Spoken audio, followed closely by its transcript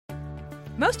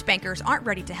Most bankers aren't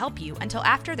ready to help you until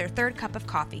after their third cup of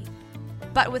coffee.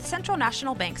 But with Central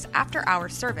National Bank's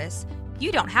after-hours service,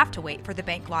 you don't have to wait for the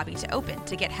bank lobby to open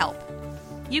to get help.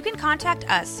 You can contact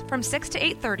us from 6 to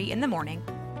 8:30 in the morning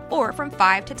or from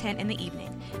 5 to 10 in the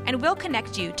evening, and we'll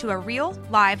connect you to a real,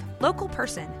 live, local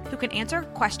person who can answer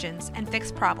questions and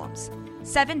fix problems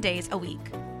 7 days a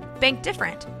week. Bank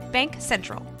different. Bank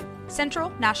Central. Central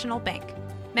National Bank.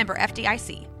 Member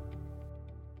FDIC.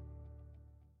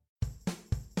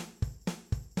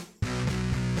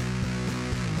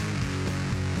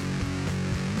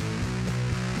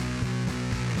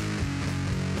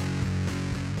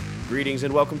 Greetings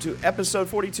and welcome to episode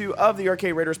 42 of the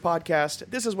Arcade Raiders podcast.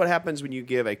 This is what happens when you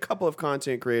give a couple of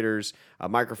content creators a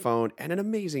microphone and an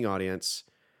amazing audience.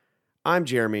 I'm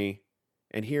Jeremy,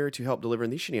 and here to help deliver in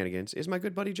these shenanigans is my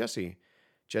good buddy Jesse.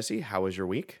 Jesse, how was your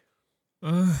week?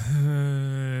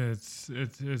 It's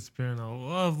been a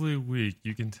lovely week.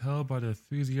 You can tell by the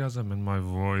enthusiasm in my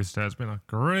voice that it's been a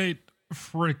great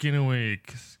freaking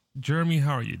week. Jeremy,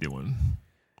 how are you doing?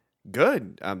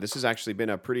 Good. This has actually been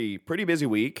a pretty busy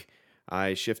week.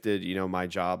 I shifted, my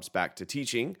jobs back to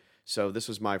teaching. So this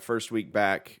was my first week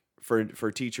back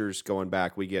for teachers going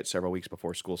back. We get several weeks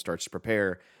before school starts to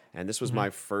prepare. And this was my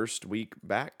first week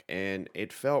back, and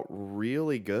it felt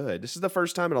really good. This is the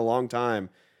first time in a long time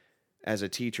as a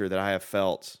teacher that I have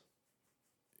felt,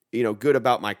 good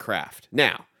about my craft.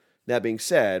 Now, that being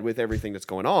said, with everything that's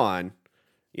going on,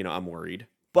 I'm worried.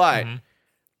 But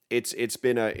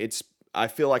I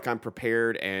feel like I'm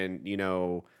prepared, and,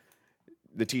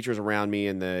 the teachers around me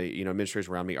and the, administrators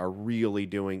around me are really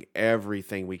doing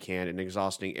everything we can and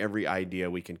exhausting every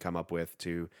idea we can come up with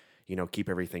to, keep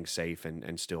everything safe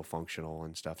and still functional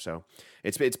and stuff. So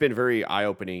it's been very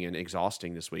eye-opening and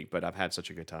exhausting this week, but I've had such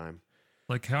a good time.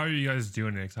 Like, how are you guys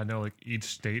doing it? 'Cause I know, each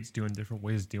state's doing different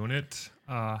ways of doing it.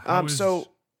 So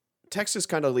Texas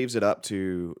kind of leaves it up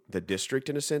to the district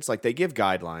in a sense. Like, they give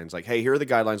guidelines, like, hey, here are the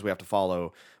guidelines we have to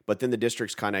follow. But then the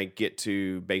districts kind of get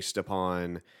to, based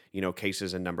upon,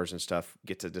 cases and numbers and stuff,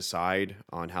 get to decide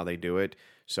on how they do it.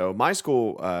 So my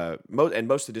school,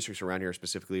 most of the districts around here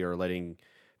specifically are letting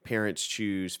parents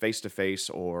choose face-to-face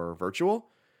or virtual.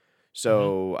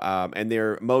 So,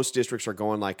 and most districts are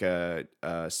going like a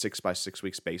 6 by 6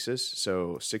 weeks basis.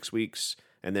 So 6 weeks,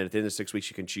 and then at the end of 6 weeks,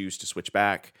 you can choose to switch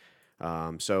back.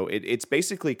 So it's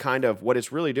basically kind of what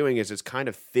it's really doing is it's kind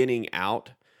of thinning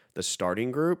out the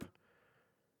starting group.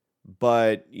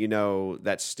 But,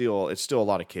 it's still a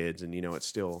lot of kids and, it's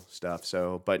still stuff.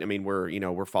 So, but I mean,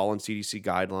 we're following CDC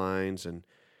guidelines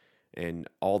and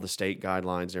all the state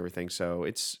guidelines and everything. So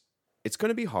it's going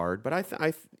to be hard, but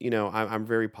I'm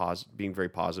very being very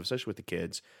positive, especially with the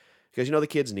kids, because, the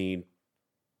kids need,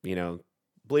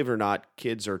 believe it or not,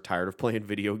 kids are tired of playing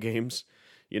video games,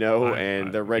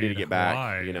 and they're ready to get back,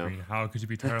 why? I mean, how could you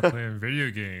be tired of playing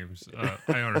video games?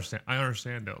 I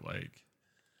understand though.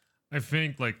 I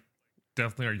think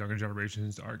definitely our younger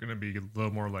generations are going to be a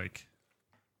little more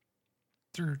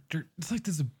it's like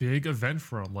this big event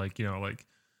for them.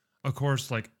 Of course,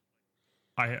 we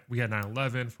had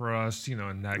 9/11 for us,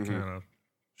 and that kind of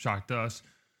shocked us.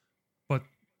 But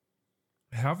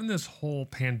having this whole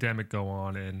pandemic go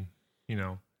on and,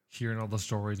 hearing all the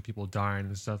stories of people dying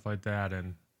and stuff like that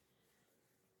and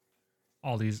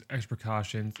all these extra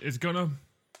precautions, it's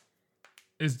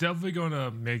definitely going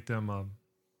to make them a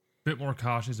bit more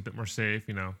cautious, a bit more safe,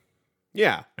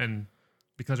 Yeah. And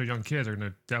because our young kids are going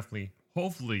to definitely,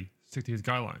 hopefully, stick to these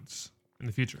guidelines in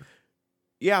the future.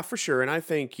 Yeah, for sure. And I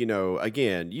think,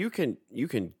 again, you can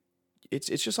it's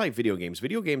just like video games.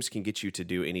 Video games can get you to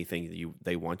do anything that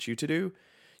they want you to do.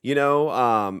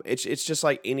 It's just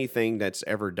like anything that's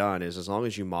ever done is as long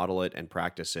as you model it and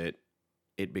practice it,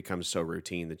 it becomes so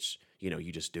routine that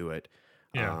you just do it.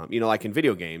 Yeah. Like in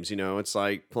video games, it's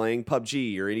like playing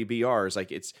PUBG or any BRs.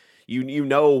 Like it's you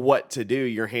know what to do.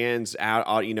 Your hands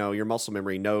out, your muscle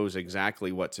memory knows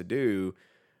exactly what to do.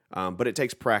 But it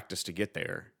takes practice to get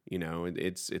there.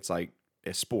 It's like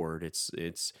a sport.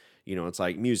 It's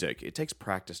like music. It takes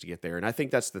practice to get there. And I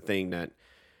think that's the thing that,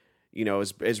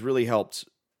 has really helped.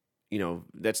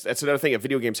 That's another thing that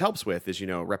video games helps with is,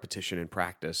 repetition and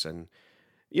practice. And,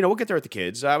 we'll get there with the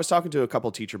kids. I was talking to a couple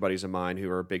of teacher buddies of mine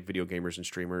who are big video gamers and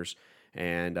streamers.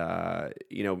 And,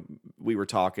 we were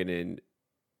talking, and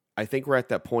I think we're at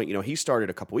that point, he started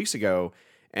a couple weeks ago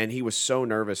and he was so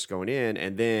nervous going in.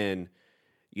 And then,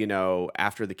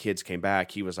 after the kids came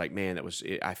back, he was like, man,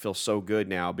 I feel so good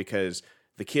now because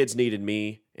the kids needed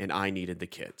me and I needed the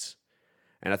kids.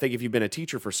 And I think if you've been a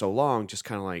teacher for so long, just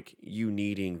kind of like you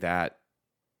needing that,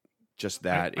 just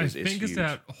that is huge. I think it's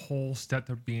that whole step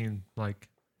of being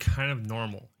kind of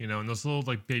normal, and those little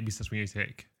baby steps we need to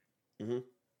take. Mm-hmm.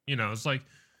 You know, it's like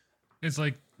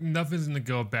nothing's gonna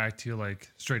go back to like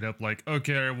straight up like,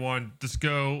 okay, everyone, just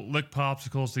go lick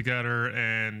popsicles together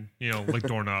and lick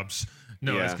doorknobs.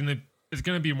 No, Yeah. it's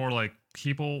gonna be more like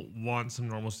people want some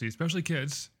normalcy, especially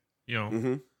kids.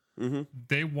 Mm-hmm. Mm-hmm.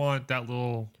 They want that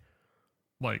little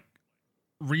like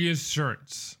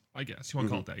reassurance, I guess you want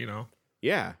to call it that.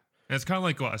 Yeah. And it's kind of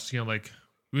like us. Like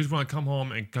we just want to come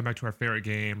home and come back to our favorite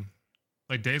game.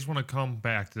 Like days want to come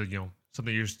back to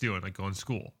something you're just doing, like going to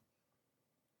school.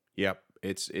 Yep.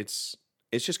 It's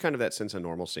just kind of that sense of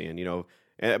normalcy, and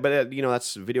but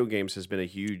that's video games has been a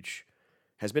huge,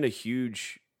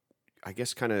 I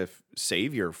guess, kind of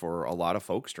savior for a lot of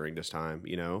folks during this time,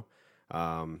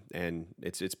 and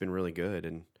it's been really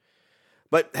good.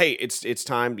 But hey, it's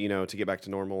time, to get back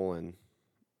to normal, and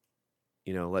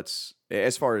let's,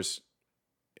 as far as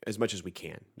much as we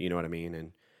can, you know what I mean,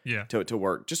 and yeah, to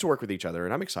work with each other,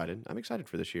 and I'm excited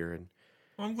for this year, and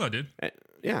well, I'm glad, dude.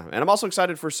 Yeah, and I'm also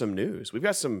excited for some news. We've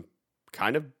got some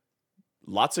kind of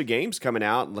lots of games coming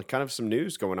out, and kind of some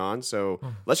news going on. So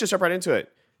let's just jump right into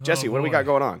it. Jesse, what do we got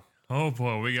going on? Oh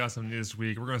boy, we got some news this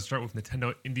week. We're going to start with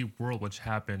Nintendo Indie World, which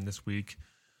happened this week.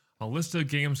 A list of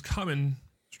games coming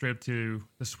straight up to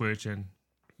the Switch, and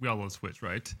we all love the Switch,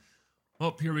 right?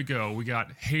 Well, here we go. We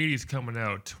got Hades coming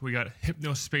out. We got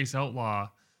Hypnospace Outlaw,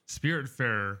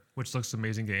 Spiritfarer, which looks an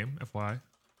amazing game, FYI.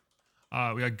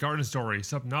 We got Garden Story,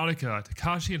 Subnautica,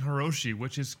 Takashi and Hiroshi,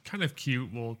 which is kind of cute.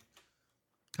 We'll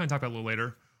kind of talk about it a little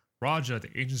later. Raja, the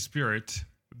Ancient Spirit,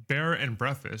 Bear and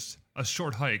Breakfast, A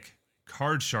Short Hike,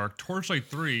 Card Shark, Torchlight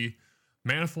 3,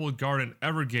 Manifold Garden,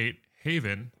 Evergate,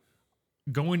 Haven,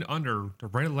 Going Under, The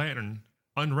Red Lantern,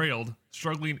 Unrailed,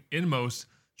 Struggling Inmost,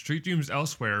 Street Dreams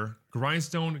Elsewhere,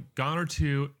 Grindstone, Goner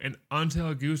 2, and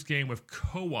Untitled Goose Game with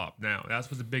co-op now. That's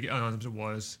what the big announcement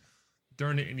was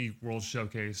during the Indie World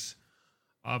Showcase.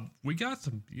 We got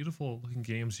some beautiful looking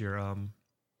games here. And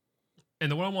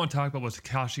the one I want to talk about was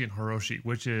Takashi and Hiroshi,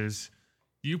 which is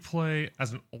you play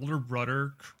as an older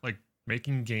brother, like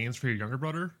making games for your younger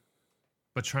brother,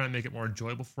 but trying to make it more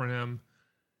enjoyable for him.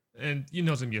 And it's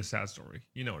going to be a sad story.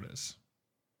 You know it is.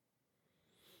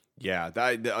 Yeah,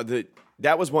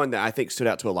 that was one that I think stood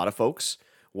out to a lot of folks.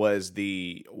 Was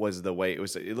the way it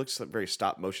was? It looks like very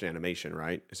stop motion animation,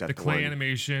 right? Is that the clay one?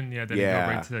 Animation? Yeah, then you go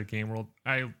right to the game world.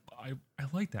 I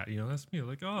like that. That's me.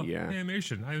 Like,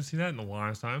 animation. I haven't seen that in a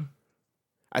long time.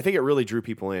 I think it really drew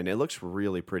people in. It looks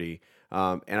really pretty,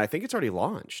 and I think it's already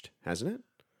launched, hasn't it?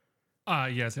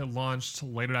 Yes, it launched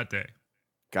later that day.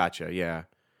 Gotcha. Yeah.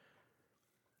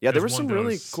 Yeah, there were some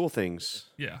really cool things.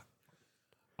 Yeah.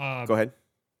 Go ahead.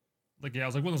 Like, yeah, it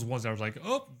was like one of those ones that I was like,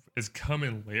 oh, it's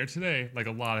coming later today. Like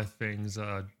a lot of things.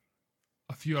 A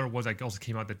few other ones that also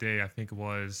came out that day. I think it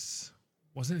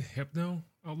wasn't it Hypno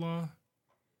Outlaw?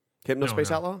 Hypnospace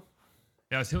Outlaw?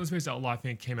 Yeah, it was Hypnospace Outlaw. I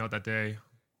think it came out that day.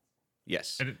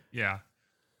 Yes. And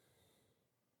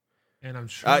And I'm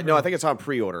sure. No, I think it's on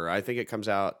pre-order. I think it comes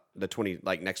out the 20,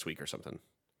 like next week or something.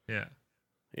 Yeah.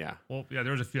 Yeah. Well, yeah,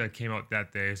 there was a few that came out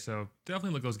that day, so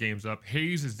definitely look those games up.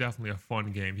 Haze is definitely a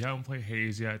fun game. If you haven't played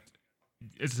Haze yet,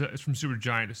 it's from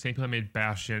Supergiant, the same people that made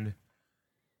Bastion,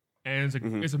 and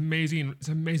it's amazing. It's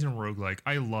amazing roguelike.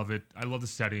 I love it. I love the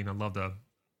setting. I love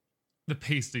the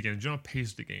pace again. You don't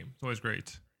pace the game. It's always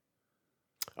great.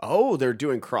 Oh, they're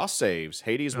doing cross saves.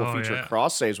 Hades will feature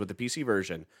cross saves with the PC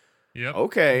version. Yep.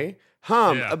 Okay.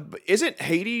 Isn't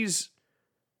Hades?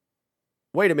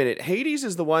 Wait a minute. Hades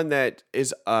is the one that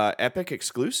is Epic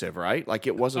exclusive, right? Like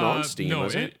it wasn't on Steam,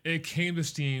 was it? It came to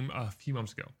Steam a few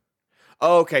months ago.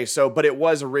 Oh, okay, but it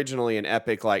was originally an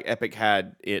Epic. Like Epic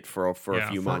had it for a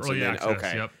few months, and then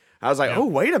access, Yep. I was like, oh,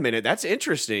 wait a minute, that's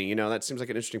interesting. That seems like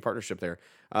an interesting partnership there.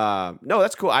 No,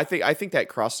 that's cool. I think that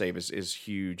cross save is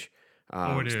huge,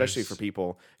 especially for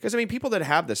people because people that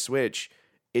have the Switch,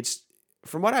 it's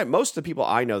from what most of the people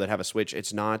I know that have a Switch,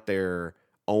 it's not their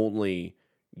only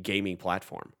gaming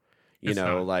platform.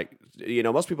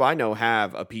 Most people I know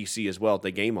have a PC as well that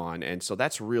they game on, and so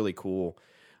that's really cool.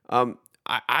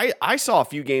 I saw a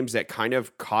few games that kind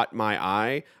of caught my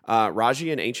eye.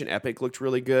 Raji and Ancient Epic looked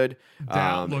really good.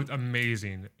 That looked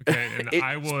amazing. Okay, and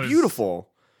it's beautiful.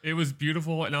 It was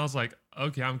beautiful, and I was like,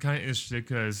 okay, I'm kind of interested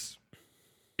because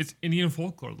it's Indian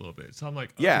folklore a little bit. So I'm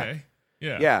like, okay,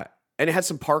 yeah. And it had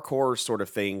some parkour sort of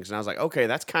things, and I was like, okay,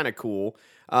 that's kind of cool.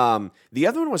 The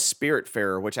other one was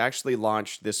Spiritfarer, which actually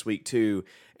launched this week too,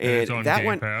 and it's on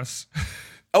Game Pass.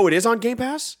 Oh, it is on Game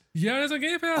Pass? Yeah, it is on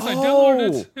Game Pass. I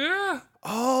downloaded it. Yeah.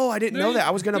 Oh, I didn't know that.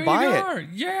 I was going to buy it.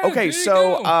 Yeah. Okay,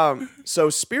 so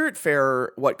Spiritfarer,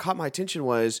 what caught my attention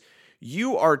was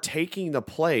you are taking the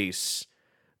place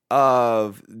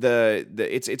of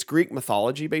it's Greek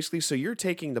mythology basically. So you're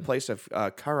taking the place of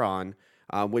Charon,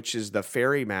 which is the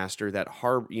ferry master that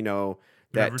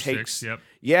that River takes Styx,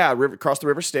 yep. across the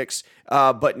river Styx.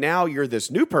 But now you're this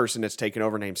new person that's taken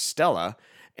over named Stella.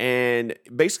 And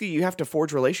basically, you have to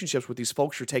forge relationships with these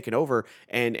folks you're taking over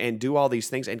and do all these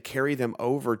things and carry them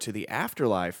over to the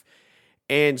afterlife.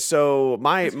 And so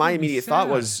my immediate thought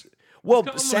was,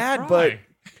 well, sad, but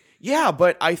yeah,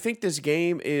 but I think this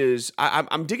game is.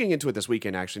 I'm digging into it this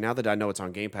weekend. Actually, now that I know it's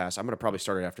on Game Pass, I'm going to probably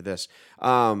start it after this.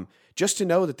 Just to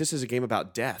know that this is a game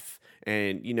about death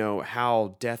and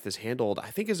how death is handled,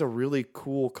 I think is a really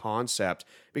cool concept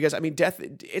because I mean, death.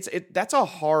 That's a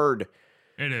hard.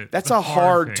 It is. That's a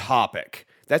hard topic.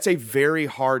 That's a very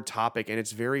hard topic, and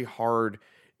it's very hard.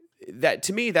 That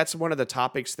to me, that's one of the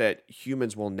topics that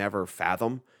humans will never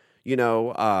fathom.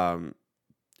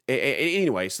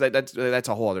 Anyway, so that's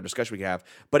a whole other discussion we can have.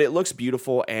 But it looks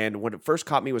beautiful, and when it first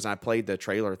caught me was when I played the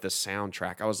trailer, the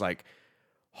soundtrack. I was like,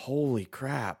 "Holy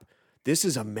crap, this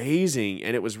is amazing!"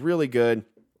 And it was really good.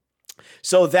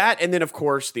 So that, and then of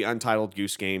course the Untitled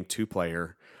Goose Game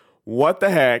 2-player. What the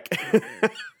heck?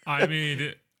 I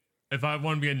mean, if I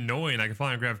want to be annoying, I can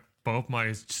finally grab both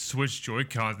my Switch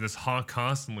Joy-Cons and just honk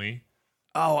constantly.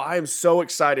 Oh, I am so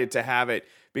excited to have it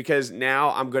because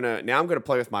now I'm gonna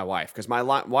play with my wife because my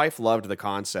wife loved the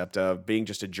concept of being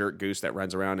just a jerk goose that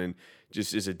runs around and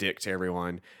just is a dick to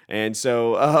everyone. And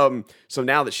so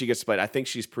now that she gets to play it, I think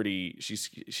she's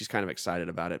kind of excited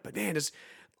about it. But man, just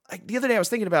like the other day I was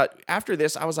thinking about after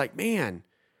this, I was like, man,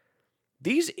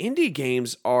 these indie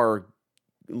games are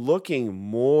looking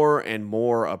more and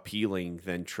more appealing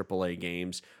than AAA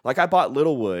games. Like I bought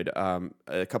Littlewood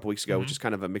a couple weeks ago, which is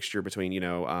kind of a mixture between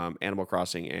Animal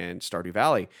Crossing and Stardew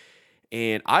Valley,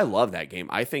 and I love that game.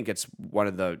 I think it's one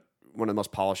of the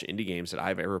most polished indie games that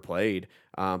I've ever played.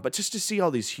 But just to see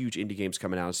all these huge indie games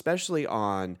coming out, especially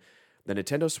on the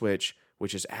Nintendo Switch,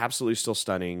 which is absolutely still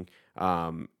stunning,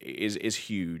 is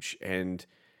huge. And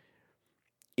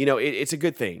it's a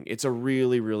good thing. It's a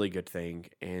really, really good thing.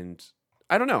 And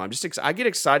I don't know. I get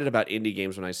excited about indie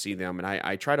games when I see them, and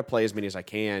I try to play as many as I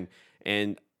can.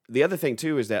 And the other thing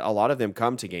too is that a lot of them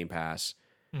come to Game Pass,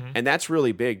 and that's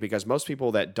really big because most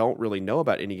people that don't really know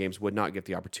about indie games would not get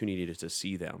the opportunity to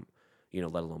see them,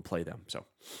 let alone play them. So,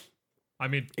 I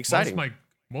mean, exciting.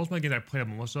 Most of my games I play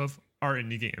most of are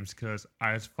indie games because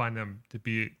I just find them to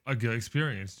be a good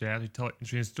experience. To actually tell an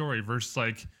interesting story versus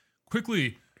like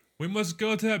quickly. We must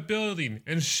go to that building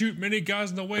and shoot many guys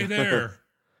on the way there.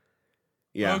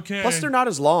 Yeah. Okay. Plus, they're not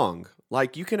as long.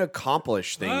 Like, you can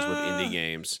accomplish things with indie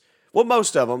games. Well,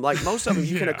 most of them.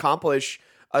 You can accomplish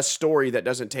a story that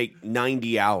doesn't take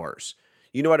 90 hours.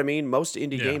 You know what I mean? Most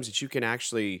indie games that you can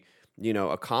actually,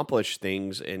 accomplish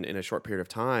things in a short period of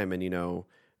time. And,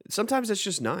 sometimes it's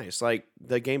just nice. Like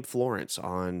the game Florence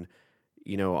on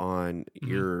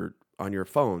your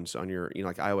phones, on your,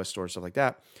 like iOS store and stuff like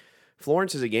that.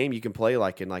 Florence is a game you can play in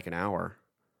an hour.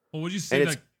 Well, would you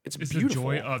say it's beautiful. The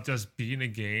joy of just beating a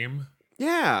game?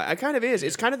 Yeah, it kind of is.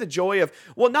 It's kind of the joy of,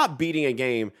 not beating a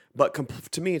game, but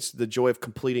to me, it's the joy of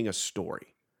completing a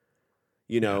story.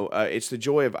 It's the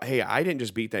joy of, hey, I didn't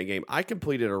just beat that game. I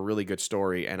completed a really good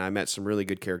story, and I met some really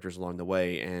good characters along the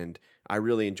way, and I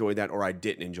really enjoyed that, or I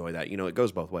didn't enjoy that. It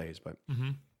goes both ways. But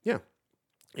yeah,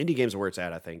 indie games are where it's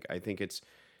at, I think.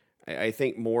 I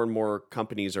think more and more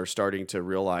companies are starting to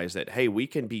realize that, hey, we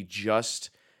can be just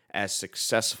as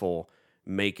successful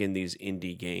making these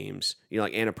indie games.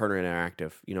 Like Annapurna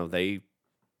Interactive,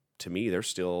 they're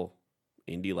still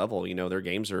indie level. Their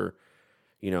games are,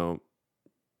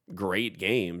 great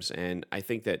games. And I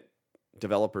think that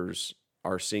developers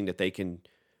are seeing that they can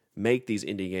make these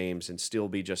indie games and still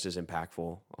be just as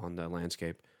impactful on the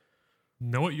landscape.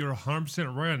 Know what? You're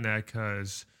 100% right on that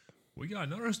because we got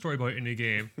another story about indie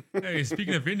game. Hey,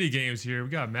 speaking of indie games here, we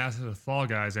got massive Fall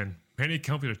Guys, and many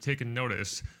companies are taking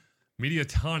notice.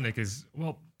 Mediatonic is,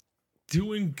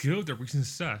 doing good. They're reaching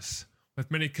success.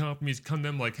 With many companies come to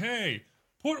them like, hey,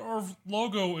 put our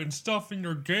logo and stuff in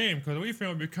your game because we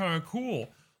found it would be kind of cool.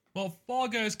 Well, Fall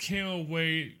Guys came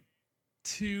away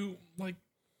to,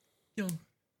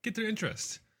 get their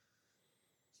interest.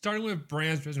 Starting with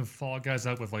brands dressing Fall Guys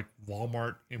up with,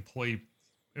 Walmart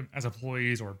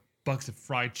employees or bucks of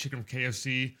fried chicken from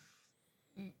KFC.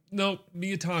 No,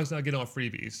 Mediatonic's not getting all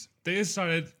freebies. They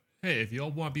decided, hey, if y'all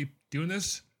want to be doing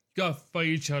this, you gotta fight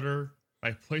each other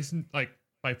by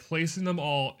placing them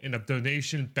all in a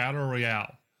donation battle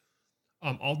royale.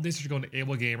 All this are going to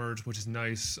Able Gamers, which is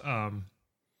nice.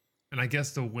 And I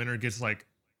guess the winner gets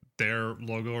their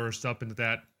logo or stuff into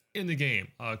that in the game.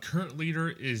 Current leader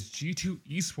is G2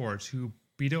 Esports, who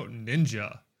beat out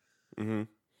Ninja,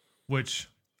 which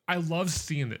I love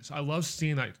seeing this. I love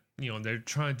seeing that, they're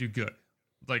trying to do good.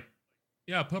 Like,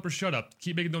 yeah, Pupper, shut up.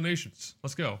 Keep making donations.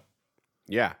 Let's go.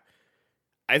 Yeah.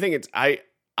 I think it's I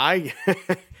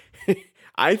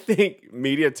I think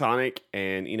Mediatonic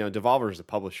and Devolver is a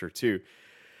publisher too.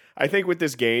 I think with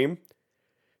this game,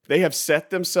 they have set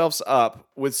themselves up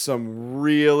with some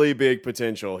really big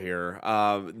potential here.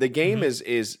 The game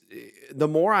is the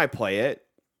more I play it,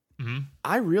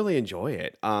 I really enjoy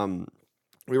it.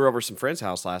 We were over some friend's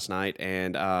house last night,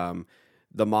 and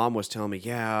the mom was telling me,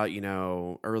 yeah,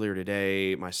 earlier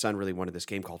today, my son really wanted this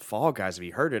game called Fall Guys. Have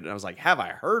you heard it? And I was like, have I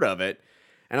heard of it?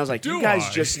 And I was like, you guys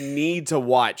just need to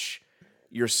watch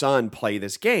your son play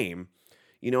this game.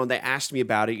 And they asked me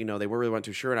about it. They really weren't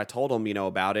too sure. And I told them,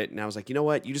 about it. And I was like, you know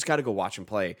what? You just got to go watch him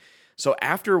play. So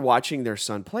after watching their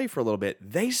son play for a little bit,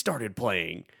 they started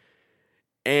playing.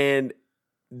 And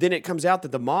then it comes out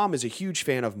that the mom is a huge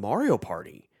fan of Mario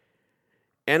Party.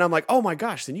 And I'm like, oh my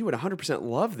gosh, then you would 100%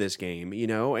 love this game,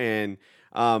 And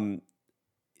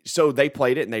so they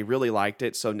played it and they really liked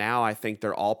it. So now I think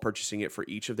they're all purchasing it for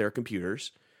each of their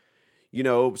computers.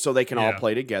 So they can all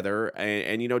play together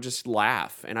and just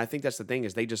laugh. And I think that's the thing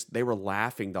is they were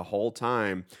laughing the whole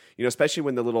time, especially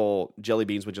when the little jelly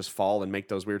beans would just fall and make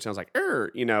those weird sounds like,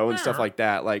 and stuff like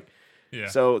that. Like,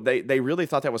 so they really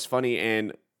thought that was funny.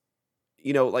 And,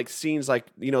 like scenes like,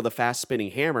 the fast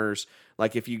spinning hammers,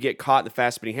 like if you get caught in the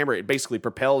fast spinning hammer, it basically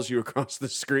propels you across the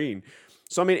screen.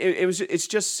 So, I mean, it's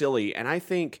just silly. And I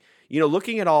think,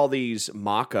 looking at all these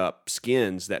mock-up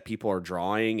skins that people are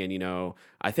drawing, and,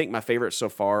 I think my favorites so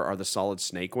far are the Solid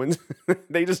Snake ones.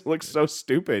 They just look so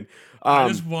stupid. I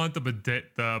just want the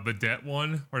bidet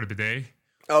one, or the bidet.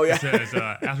 Oh, yeah. It says,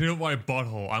 ask me about my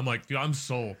butthole. I'm like, dude, I'm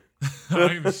sold.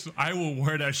 I will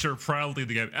wear that shirt proudly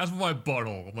to get, ask me my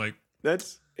butthole. I'm like,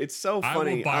 it's so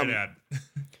funny. I will buy that.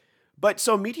 But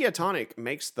so Mediatonic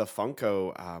makes the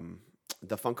Funko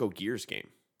Gears game.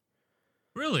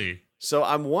 Really? So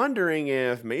I'm wondering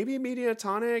if maybe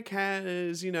Mediatonic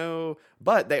has,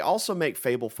 but they also make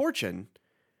Fable Fortune.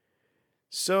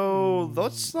 So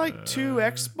that's like two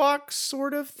Xbox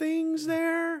sort of things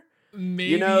there.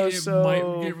 Maybe it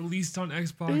might get released on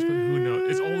Xbox, but who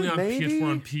knows? It's only on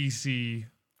PS4 and PC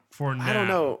for now. I don't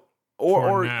know.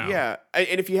 Or yeah.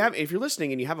 And if you're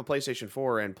listening and you have a PlayStation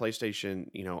 4 and PlayStation,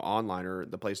 Online or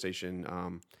the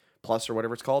PlayStation Plus or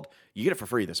whatever it's called, you get it for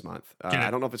free this month. I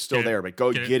don't know if it's still there, but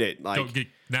go get it. Like, go get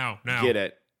now. Get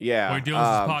it. Yeah. While you're doing this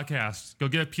podcast, go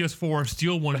get a PS4,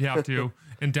 steal one if you have to,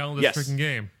 and download this freaking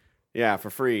game. Yeah,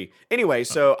 for free. Anyway,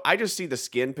 so I just see the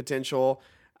skin potential.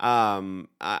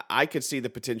 I could see the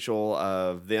potential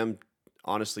of them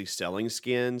honestly selling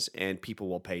skins, and people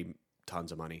will pay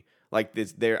tons of monay. Like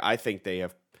this, I think they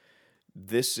have.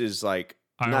 This is like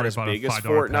not as big as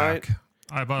Fortnite.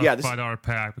 I bought a $5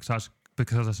 pack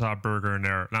because I saw a burger in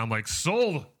there, and I'm like,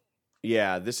 sold.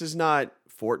 Yeah, this is not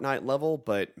Fortnite level,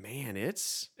 but man,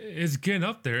 it's getting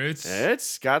up there.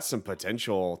 It's got some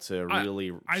potential to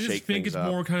really. I just think it's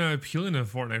more kind of appealing than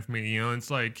Fortnite for me.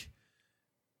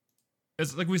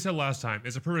 It's like we said last time.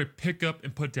 It's a perfect pick up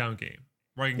and put down game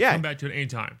where you can come back to it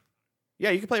anytime.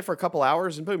 Yeah, you can play it for a couple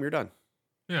hours and boom, you're done.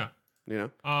 Yeah.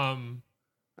 I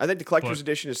think the collector's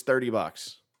edition is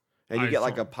 $30, and you get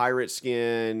like a pirate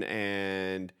skin,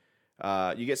 and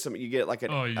you get like a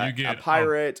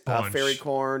pirate, a fairy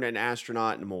corn, an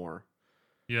astronaut, and more.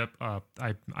 Yep. I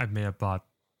may have bought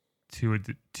two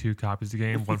copies of the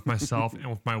game, one for myself and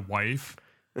with my wife.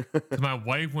 My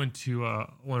wife went to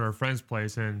one of her friends'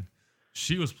 place and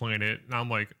she was playing it, and I'm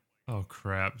like, oh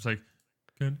crap! It's like,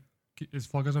 is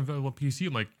Fall Guys available on PC?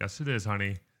 I'm like, yes, it is,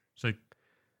 honey. She's like,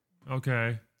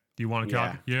 okay. Do you want a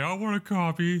copy? Yeah, I want a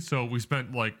copy. So we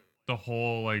spent like the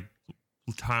whole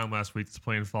time last week just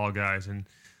playing Fall Guys and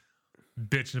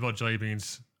bitching about jelly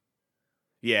beans.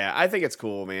 Yeah, I think it's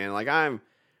cool, man. Like I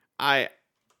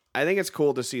think it's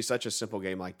cool to see such a simple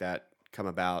game like that come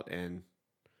about, and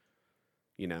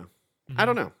I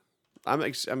don't know. I'm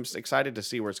excited to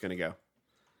see where it's going to go.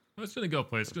 Well, it's going to go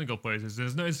places.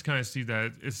 It's nice to kind of see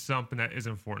that it's something that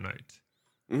isn't Fortnite.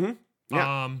 Mm-hmm.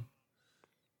 Yeah.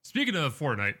 Speaking of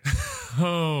Fortnite,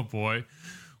 oh boy,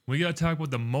 we got to talk about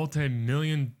the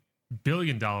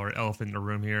multi-billion-dollar elephant in the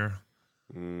room here.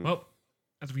 Well,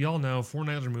 as we all know,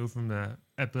 Fortnite was removed from the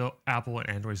Apple and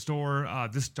Android store.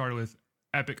 This started with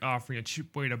Epic offering a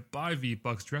cheap way to buy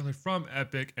V-Bucks directly from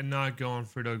Epic and not going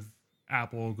for the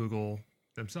Apple, Google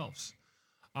themselves.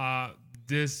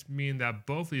 This means that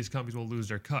both of these companies will lose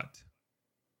their cut.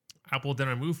 Apple then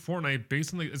removed Fortnite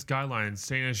based on its guidelines,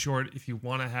 saying in short, if you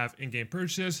want to have in-game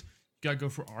purchase, you gotta go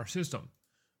for our system.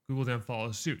 Google then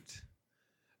followed suit.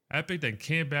 Epic then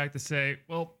came back to say,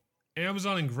 well,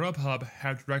 Amazon and Grubhub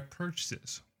have direct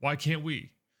purchases. Why can't we?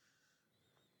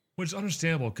 Which is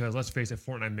understandable because, let's face it,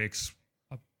 Fortnite makes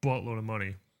a buttload of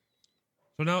money.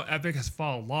 So now Epic has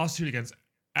filed a lawsuit against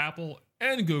Apple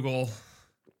and Google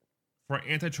for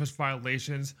antitrust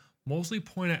violations, mostly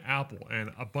pointed at Apple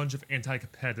and a bunch of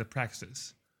anti-competitive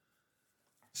practices.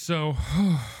 So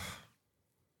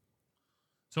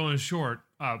in short,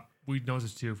 we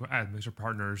noticed too as mixer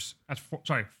partners,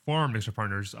 forum mixer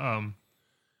partners,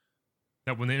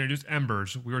 that when they introduced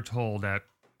Embers, we were told that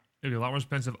it'd be a lot more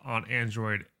expensive on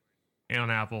Android and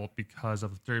on Apple because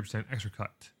of the 30% extra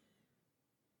cut,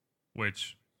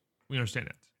 which we understand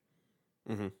that.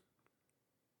 Mm-hmm.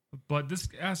 But this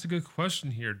asks a good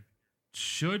question here.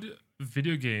 Should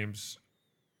video games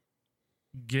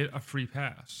get a free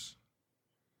pass?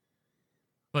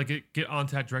 Like, get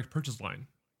onto that direct purchase line?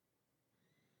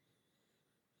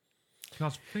 I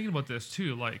was thinking about this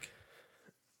too. Like,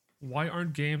 why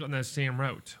aren't games on that same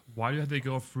route? Why do they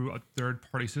go through a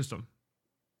third-party system?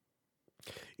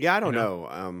 Yeah, I don't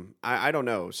know. I don't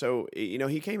know. So,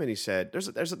 he came and he said,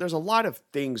 there's a lot of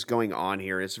things going on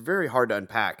here. It's very hard to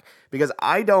unpack because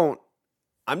I'm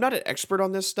not an expert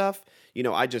on this stuff.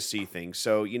 I just see things.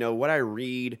 So, what I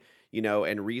read,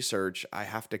 and research, I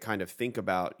have to kind of think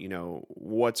about,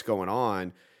 what's going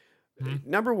on. Mm-hmm.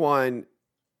 Number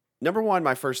one,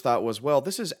 my first thought was, well,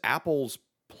 this is Apple's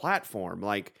platform.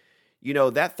 Like,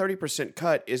 that 30%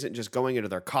 cut isn't just going into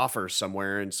their coffers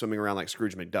somewhere and swimming around like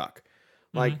Scrooge McDuck.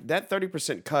 Like, that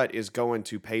 30% cut is going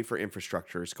to pay for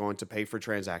infrastructure. It's going to pay for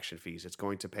transaction fees. It's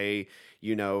going to pay,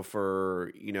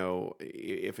 for,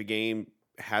 if a game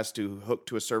has to hook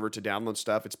to a server to download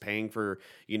stuff, it's paying for,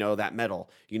 that metal.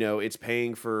 It's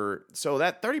paying for... So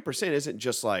that 30% isn't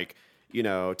just like,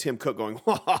 Tim Cook going,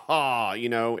 ha, ha, ha.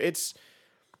 It's...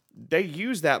 They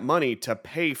use that money to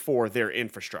pay for their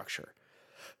infrastructure.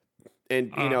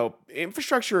 And,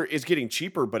 infrastructure is getting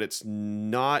cheaper, but it's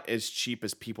not as cheap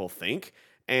as people think.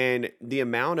 And the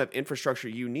amount of infrastructure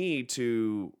you need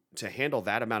to handle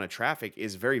that amount of traffic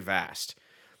is very vast.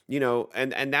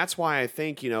 And that's why I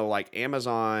think, like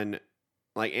Amazon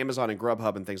and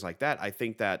Grubhub and things like that, I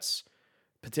think that's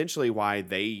potentially why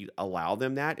they allow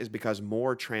them that, is because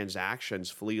more transactions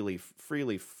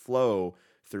freely flow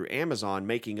through Amazon,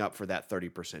 making up for that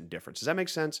 30% difference. Does that make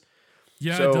sense?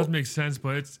 Yeah, it does make sense,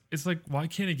 but it's like, why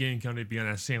can't a gaming company be on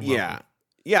that same level?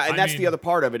 Yeah, and that's the other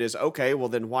part of it is, okay, well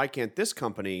then why can't this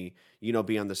company,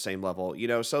 be on the same level?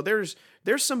 So there's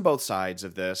some both sides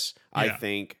of this, I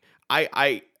think.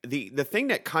 The thing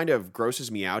that kind of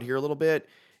grosses me out here a little bit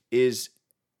is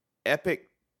Epic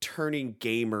turning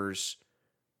gamers,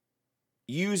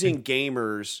 using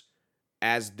gamers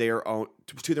as their own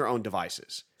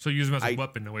devices. So use them as a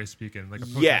weapon, in a way of speaking, like a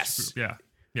protest group.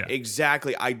 Yeah,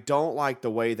 exactly. I don't like the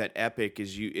way that Epic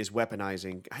is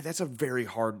weaponizing. That's a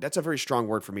very strong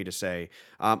word for me to say.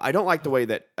 I don't like the way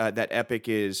that Epic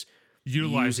is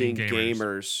utilizing using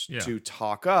gamers to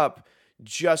talk up,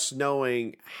 just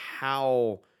knowing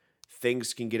how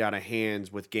things can get out of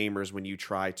hands with gamers when you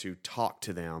try to talk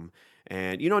to them.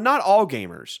 And not all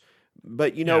gamers,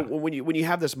 but when you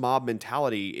have this mob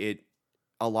mentality, it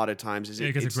a lot of times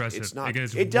it gets aggressive. It's not. It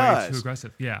gets way too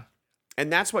aggressive. Yeah.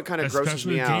 And that's what kind of grosses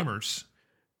me out. Gamers.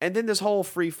 And then this whole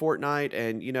free Fortnite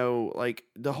and, like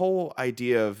the whole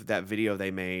idea of that video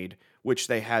they made, which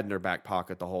they had in their back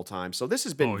pocket the whole time. So this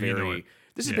has been been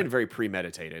very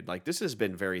premeditated. Like, this has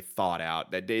been very thought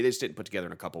out. That they just didn't put together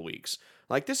in a couple weeks.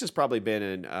 Like, this has probably been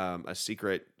in a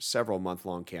secret, several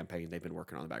month-long campaign they've been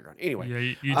working on in the background. Anyway. Yeah,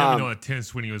 you definitely know that Tim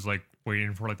Sweeney was, like,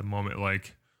 waiting for, like, the moment,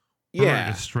 like, we're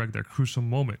ready to strike that crucial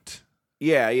moment.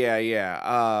 Yeah.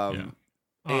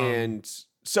 And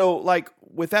so, like,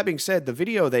 with that being said, the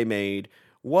video they made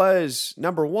was,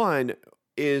 number one,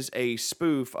 is a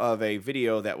spoof of a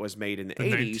video that was made in the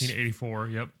 80s. 1984,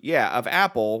 yep. Yeah, of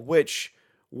Apple, which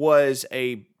was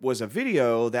a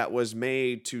video that was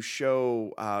made to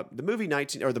show the movie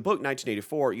the book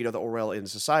 1984, the Orwellian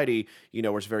society,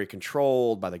 where it's very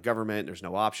controlled by the government, there's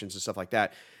no options and stuff like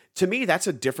that. To me, that's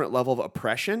a different level of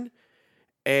oppression.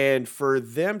 And for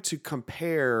them to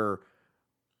compare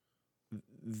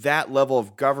that level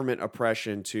of government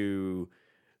oppression to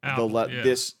video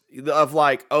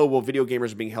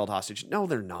gamers are being held hostage. No,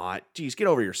 they're not. Jeez, get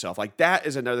over yourself. Like, that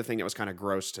is another thing that was kind of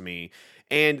gross to me.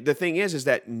 And the thing is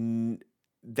that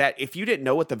if you didn't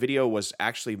know what the video was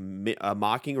actually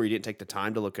mocking, or you didn't take the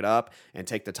time to look it up and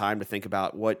take the time to think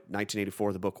about what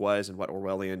 1984 the book was and what that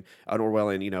Orwellian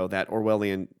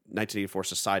 1984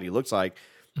 society looks like,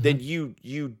 then you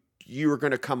are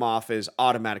going to come off as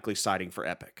automatically siding for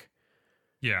Epic.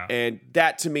 Yeah. And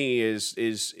that to me is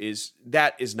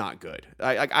that is not good.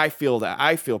 I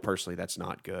feel personally that's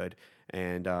not good.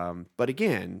 And but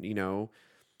again,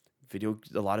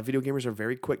 a lot of video gamers are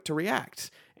very quick to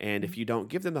react, and if you don't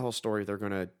give them the whole story, they're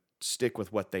going to stick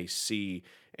with what they see.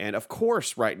 And of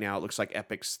course, right now it looks like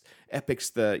Epic's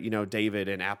the David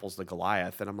and Apple's the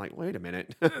Goliath, and I'm like, wait a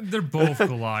minute, They're both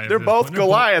Goliaths. they're both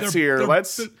Goliaths here.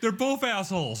 They're both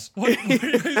assholes. What are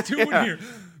you guys doing here?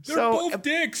 They're both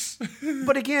dicks.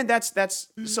 But again, that's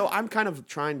so I'm kind of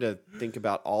trying to think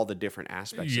about all the different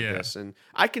aspects of this, and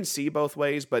I can see both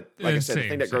ways. But like I said, the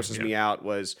thing that grosses me out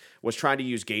was trying to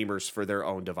use gamers for their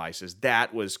own devices.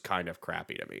 That was kind of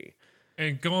crappy to me.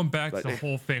 And going back to the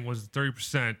whole thing was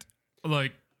 30%.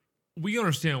 Like, we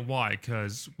understand why,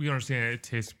 because we understand it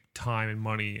takes time and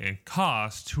money and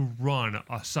cost to run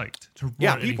a site, to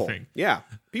run anything. Yeah,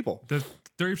 people. The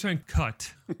 30%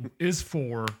 cut is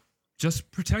for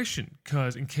just protection,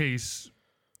 because in case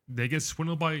they get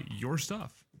swindled by your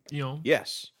stuff,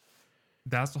 Yes.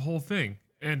 That's the whole thing.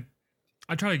 And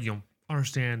I try to,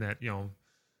 understand that,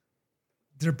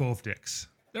 they're both dicks.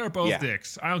 They're both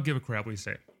dicks. I don't give a crap what you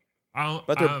say.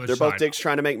 But they're both dicks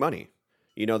trying to make money.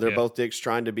 They're both dicks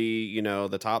trying to be,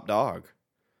 the top dog.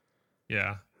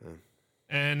 Yeah.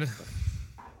 And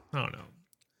I don't know.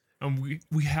 And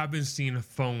we have been seeing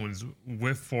phones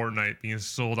with Fortnite being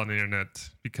sold on the internet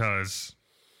because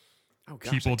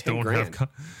people don't have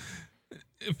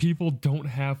people don't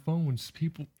have phones.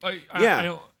 People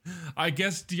I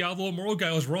guess Diablo Immortal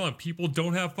guy was wrong. People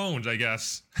don't have phones, I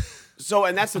guess. So,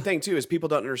 and that's the thing too, is people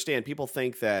don't understand. People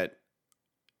think that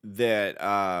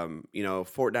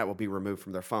Fortnite will be removed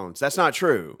from their phones. That's not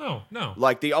true. No.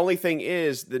 Like, the only thing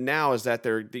is that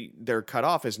they're cut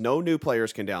off is no new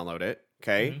players can download it.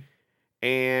 Okay. Mm-hmm.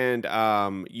 And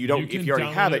if you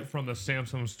already have it from the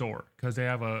Samsung store, because they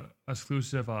have a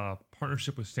exclusive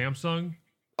partnership with Samsung.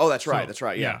 Oh, that's right. That's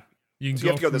right. Yeah. You have to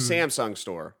go to the Samsung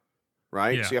store,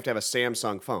 right? Yeah. So you have to have a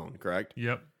Samsung phone, correct?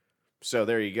 Yep. So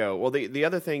there you go. Well, the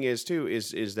other thing is too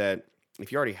is that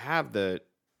if you already have the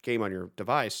game on your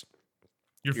device,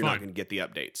 you're not going to get the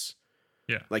updates.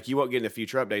 Yeah. Like, you won't get the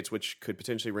future updates, which could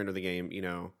potentially render the game,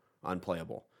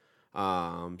 unplayable.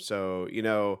 But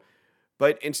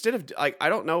instead of, like, I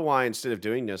don't know why instead of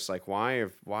doing this, like, why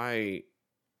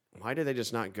did they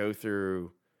just not go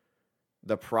through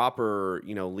the proper,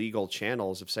 legal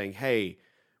channels of saying, hey,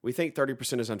 we think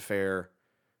 30% is unfair.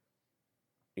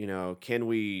 Can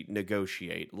we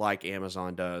negotiate like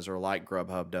Amazon does, or like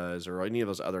Grubhub does, or any of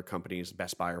those other companies,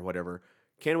 Best Buy or whatever?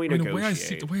 Can we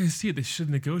negotiate? The way I see it, they should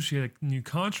negotiate a new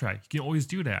contract. You can always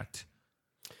do that.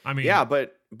 I mean, yeah,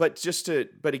 but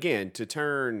again, to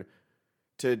turn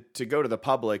to go to the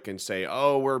public and say,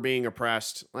 oh, we're being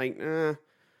oppressed, like,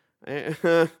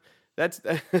 that's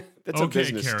a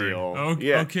business Karen. deal.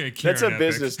 Okay, Karen, that's a Epic.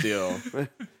 Business deal.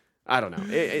 I don't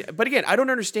know. But again, I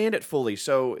don't understand it fully.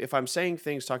 So if I'm saying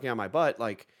things talking out my butt,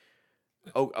 like,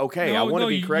 okay, I want to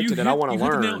be corrected and I want to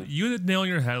learn. You hit the nail on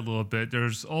your head a little bit.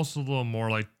 There's also a little more,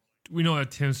 like, we know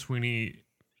that Tim Sweeney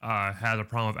had a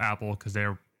problem with Apple because they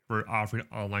were offering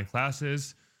online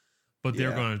classes, but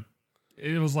they're going to,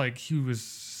 it was like he was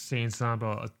saying something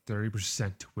about a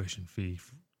 30% tuition fee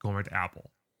going right to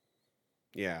Apple.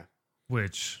 Yeah.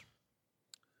 Which...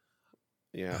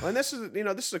 Yeah, and this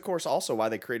is of course also why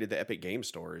they created the Epic Game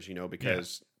Stores,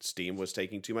 because Steam was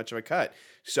taking too much of a cut.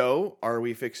 So, are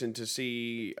we fixing to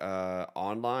see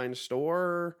online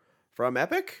store from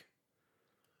Epic?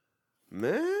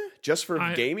 Meh, just for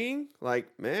gaming? Like,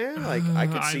 I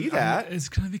could see that. It's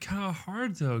gonna be kind of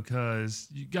hard though, because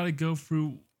you gotta go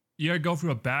through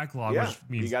a backlog, which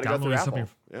means you gotta go through Apple.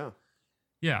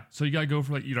 Yeah. So you gotta go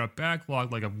for, like, either a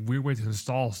backlog, like a weird way to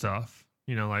install stuff.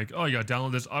 Like, oh, you gotta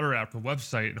download this other app from a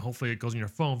website, and hopefully it goes on your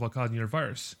phone without causing you a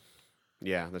virus.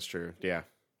 Yeah, that's true. Yeah.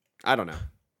 I don't know.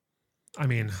 I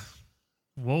mean,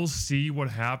 we'll see what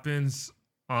happens.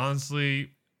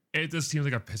 Honestly, it just seems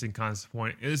like a pissing contest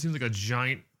point. It just seems like a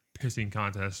giant pissing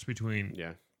contest between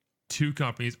two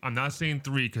companies. I'm not saying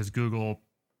three, because Google...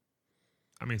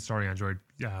 sorry, Android.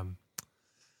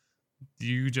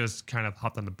 You just kind of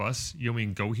hopped on the bus. You don't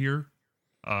even go here.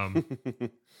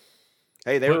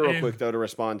 Hey, they were real quick though to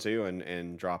respond to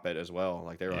and drop it as well.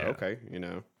 Like, they were like, okay,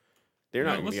 they're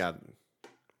not.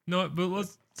 No, but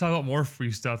let's talk about more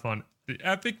free stuff on the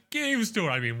Epic Game Store.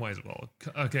 Might as well.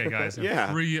 Okay, guys,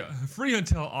 free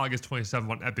until August 27th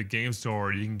on Epic Game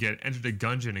Store. You can get Enter the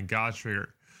Gungeon and God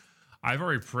Trader. I've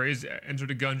already praised Enter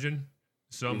the Gungeon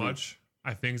so much.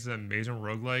 I think it's an amazing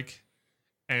roguelike,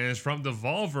 and it's from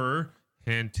Devolver.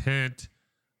 Hint, hint.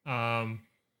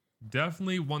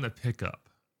 Definitely one to pick up.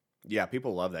 Yeah,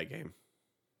 people love that game.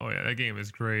 Oh yeah, that game is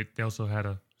great. They also had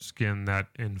a skin that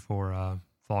in for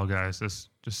Fall Guys. Just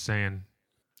saying.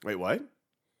 Wait, what?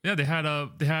 Yeah, they had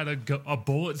a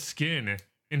bullet skin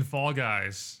in Fall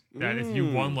Guys that if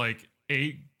you won like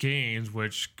 8 games,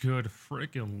 which good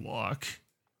freaking luck.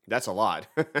 That's a lot.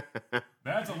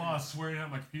 That's a lot of swearing at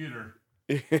my computer.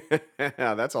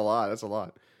 Yeah, that's a lot. That's a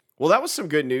lot. Well, that was some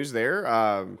good news there.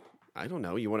 I don't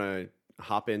know. You want to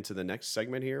hop into the next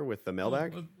segment here with the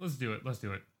mailbag? Let's do it. Let's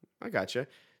do it. I gotcha.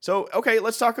 So, okay,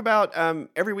 let's talk about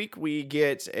every week we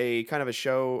get a kind of a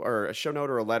show note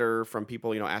or a letter from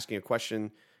people, asking a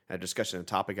question, a discussion, a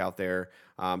topic out there.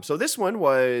 So this one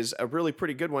was a really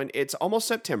pretty good one. It's almost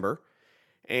September,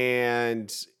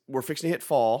 and we're fixing to hit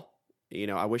fall.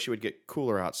 I wish it would get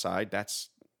cooler outside. That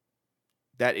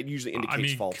it usually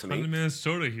indicates fall to me. Come to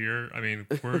Minnesota here. I mean,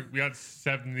 we got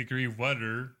 70-degree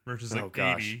weather versus like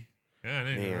 80. Yeah,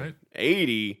 man, right?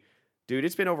 80. Dude,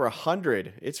 it's been over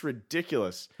 100. It's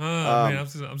ridiculous. Man, I'm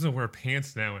just gonna wear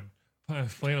pants now and put a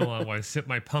flannel on while I sip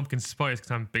my pumpkin spice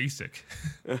because I'm basic.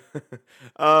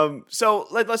 So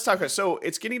let's talk about it. So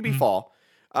it's getting to be fall.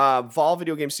 Fall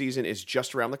video game season is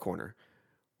just around the corner.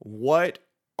 What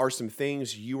are some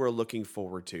things you are looking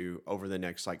forward to over the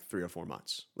next like 3 or 4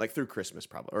 months, like through Christmas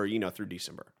probably, or through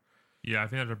December? Yeah, I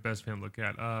think that's our best thing to look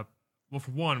at. Well,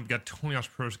 for one, we got 20 Hours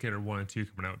Pro Skater 1 and 2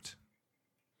 coming out.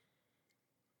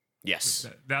 Yes.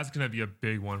 That's going to be a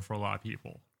big one for a lot of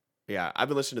people. Yeah, I've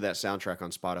been listening to that soundtrack on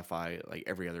Spotify like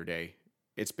every other day.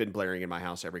 It's been blaring in my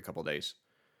house every couple of days.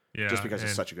 Yeah, just because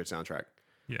it's such a good soundtrack.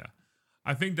 Yeah.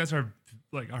 I think that's our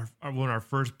one of our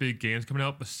first big games coming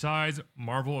out besides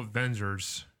Marvel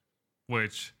Avengers,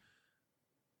 which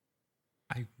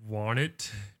I want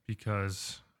it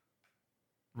because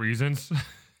reasons.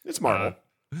 It's Marvel.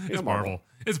 It's Marvel.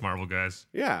 It's Marvel, guys.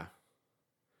 Yeah.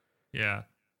 Yeah.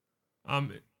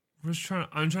 I'm trying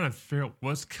to figure out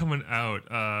what's coming out.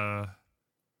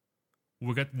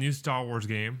 We got the new Star Wars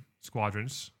game,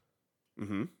 Squadrons.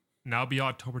 Mm-hmm. Now be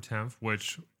October 10th,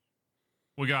 which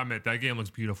we gotta admit, that game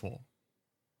looks beautiful.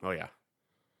 Oh, yeah.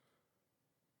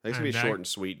 It's going to be a short and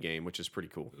sweet game, which is pretty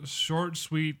cool. Short,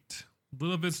 sweet,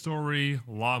 little bit story,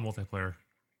 a lot of multiplayer.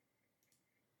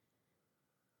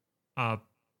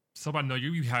 Something I know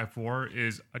you'd be hyped for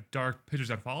is a Dark Pictures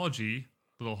anthology,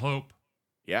 Little Hope.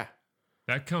 Yeah.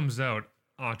 That comes out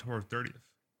on October 30th.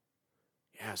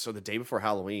 Yeah, so the day before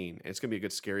Halloween. It's going to be a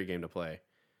good scary game to play.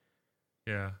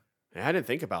 Yeah. I didn't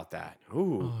think about that.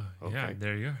 Ooh. Okay.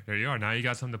 Yeah, there you are. Now you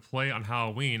got something to play on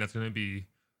Halloween that's going to be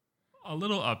a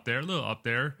little up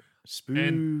there.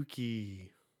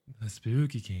 Spooky. A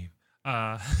spooky game.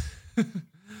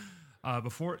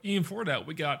 Before that,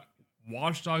 we got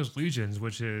Watch Dogs Legions,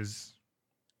 which is,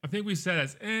 I think we said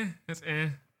that's eh.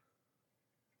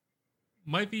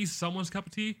 Might be someone's cup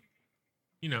of tea,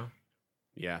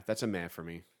 Yeah, that's a meh for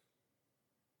me.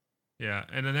 Yeah,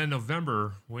 and then in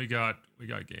November we got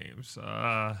games.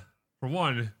 For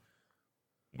one,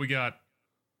 we got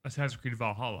Assassin's Creed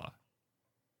Valhalla,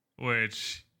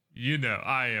 which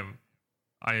I am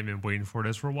been waiting for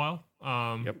this for a while.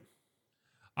 Yep.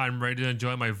 I'm ready to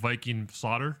enjoy my Viking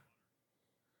slaughter.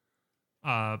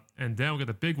 And then we got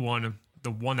the big one,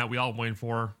 the one that we all waiting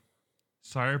for,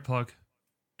 Cyberpunk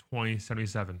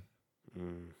 2077.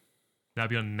 That'll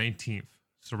be on the 19th,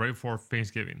 so right before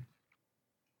Thanksgiving.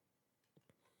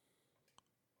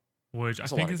 Which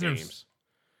that's I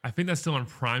think that's still in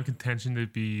prime contention to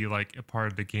be like a part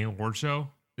of the Game Award show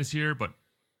this year, but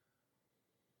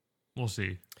we'll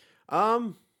see.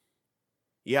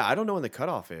 Yeah, I don't know when the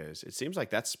cutoff is. It seems like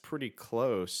that's pretty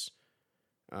close.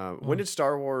 When did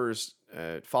Star Wars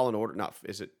Fallen Order?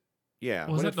 Yeah.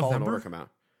 When did Fallen Order come out?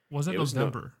 Was it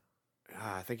November?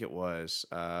 I think it was.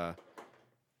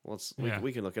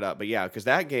 We can look it up, but yeah, because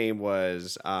that game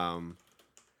was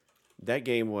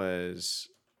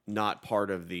not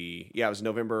part of the. Yeah, it was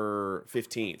November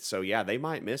 15th. So yeah, they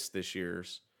might miss this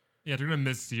year's. Yeah, they're gonna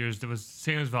miss this year's. It was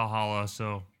same as Valhalla,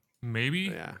 so maybe.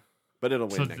 Yeah, but it'll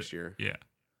win next year. Yeah.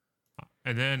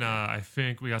 And then I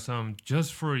think we got some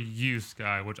just for you,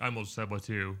 Sky, which I'm most excited about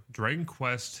too. Dragon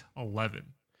Quest 11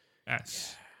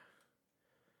 S. Yeah.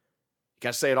 You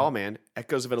gotta say it all, man.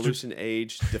 Echoes of an Elusive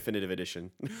Age Definitive Edition.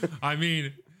 I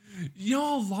mean, you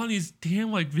know how long these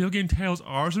damn video game titles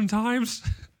are sometimes?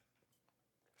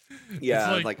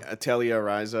 Yeah, like Atelier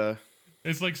Ryza.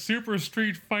 It's like Super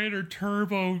Street Fighter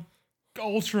Turbo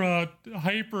Ultra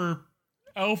Hyper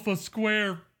Alpha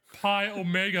Square Pi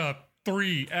Omega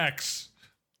 3X.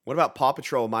 What about Paw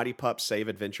Patrol Mighty Pup Save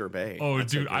Adventure Bay? Oh,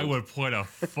 that's dude, I would play the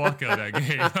fuck out of that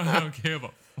game. I don't give a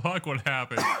fuck what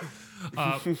happened.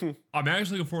 I'm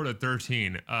actually looking forward to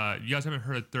 13. You guys haven't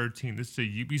heard of 13. This is a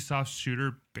Ubisoft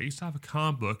shooter based off a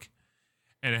comic book,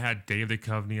 and it had Dave the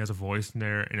Duchovny as a voice in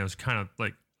there, and it was kind of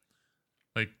like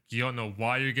you don't know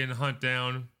why you're getting hunted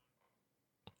down,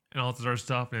 and all this other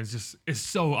stuff, and it's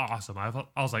so awesome. I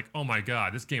was like, oh my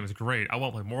god, this game is great. I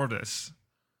want to play more of this.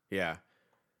 Yeah.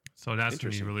 So that's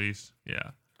gonna be released.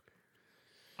 Yeah.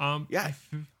 Yeah.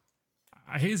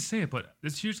 I hate to say it, but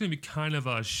this year's gonna be kind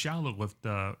of shallow with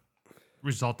the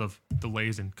result of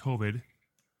delays in COVID.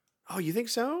 Oh, you think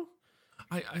so?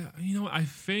 I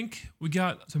think we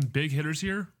got some big hitters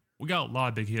here. We got a lot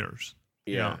of big hitters.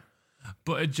 Yeah.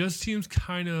 But it just seems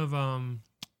kind of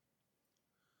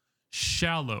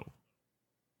shallow.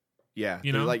 Yeah.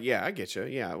 You know? Like, yeah, I get you.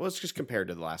 Yeah. Well, it's just compared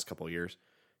to the last couple of years.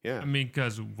 Yeah. I mean,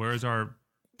 because where's our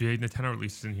big Nintendo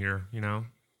releases in here,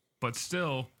 But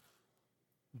still,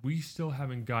 we still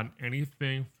haven't gotten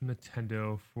anything from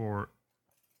Nintendo for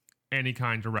any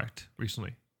kind of direct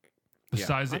recently.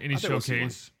 Besides the indie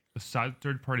showcase, besides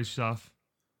third-party stuff.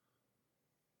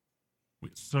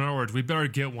 So in other words, we better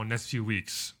get one next few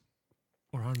weeks.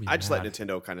 Or I just let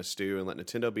Nintendo kind of stew and let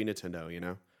Nintendo be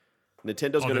Nintendo,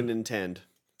 Nintendo's going to Nintendo.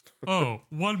 Oh,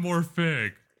 one more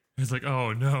thing. It's like,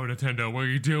 oh no, Nintendo, what are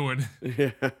you doing?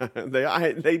 Yeah,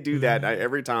 they do that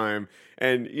every time.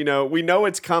 And, we know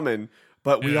it's coming,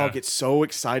 but we all get so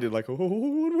excited, like, oh,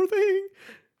 one more thing.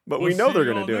 But we know they're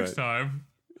going to do next it. Time.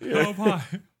 Yeah. Oh, bye.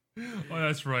 Oh,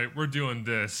 that's right. We're doing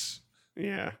this.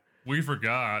 Yeah. We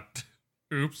forgot.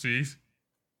 Oopsies.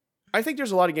 I think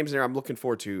there's a lot of games in there I'm looking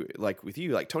forward to, like with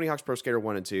you, like Tony Hawk's Pro Skater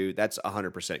 1 and 2. That's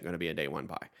 100% going to be a day one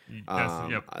buy.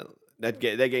 Yep. That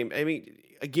game, I mean,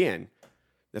 again,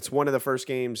 that's one of the first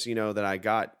games, that I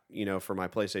got, for my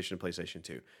PlayStation and PlayStation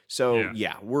 2. So,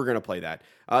 yeah we're going to play that.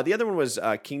 The other one was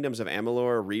Kingdoms of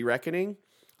Amalur Re-Reckoning.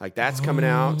 Like, that's coming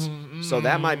out. So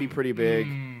that might be pretty big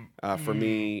for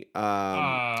me.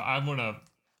 I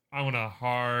want to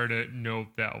hard note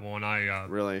that one.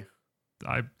 Really?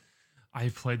 I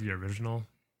played the original.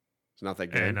 It's not that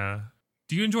good. And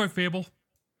do you enjoy Fable?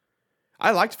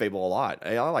 I liked Fable a lot.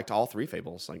 I liked all three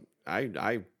Fables. Like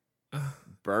I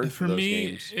burned for those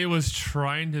games. For me, it was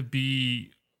trying to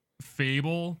be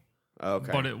Fable,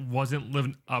 but it wasn't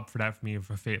living up for that for me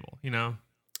for Fable.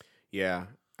 Yeah,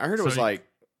 I heard it was like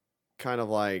kind of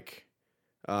like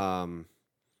Dragon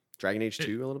Age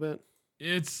 2 a little bit.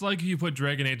 It's like you put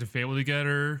Dragon Age and Fable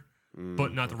together,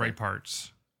 but not the right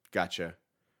parts. Gotcha.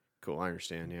 Cool, I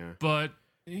understand. Yeah, but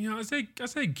I say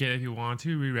get it if you want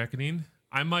to. Re-Reckoning.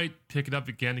 I might pick it up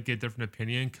again to get a different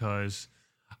opinion because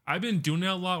I've been doing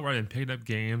that a lot where I've been picking up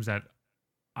games that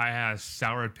I had a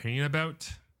sour opinion about.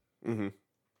 Mm-hmm.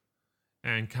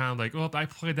 And kind of like, well, I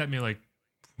played that maybe like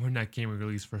when that game was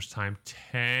released first time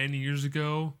 10 years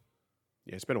ago.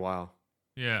 Yeah, it's been a while.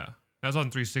 Yeah, that was on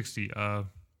 360. At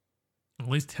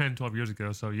least 10, 12 years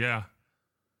ago. So yeah.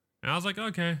 And I was like,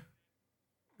 okay,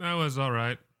 that was all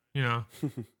right.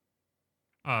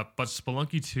 But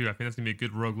Spelunky 2, I think that's going to be a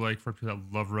good roguelike for people that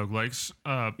love roguelikes.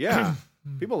 Yeah,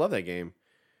 people love that game.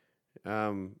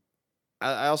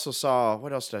 I also saw,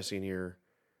 what else did I see in here?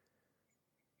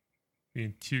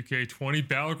 In 2K20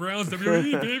 Battlegrounds,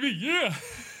 WWE, baby, yeah.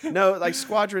 No, like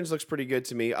Squadrons looks pretty good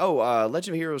to me. Oh,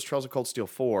 Legend of Heroes Trails of Cold Steel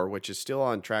 4, which is still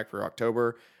on track for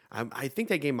October. I think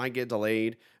that game might get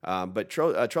delayed, but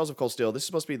Trails of Cold Steel, this is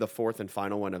supposed to be the fourth and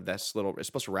final one of this little, it's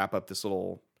supposed to wrap up this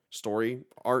little story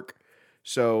arc.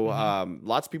 So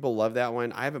lots of people love that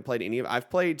one. I haven't played any of it. I've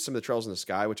played some of the Trails in the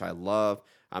Sky, which I love.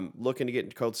 I'm looking to get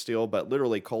into Cold Steel, but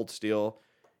literally Cold Steel,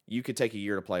 you could take a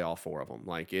year to play all four of them.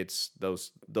 Like it's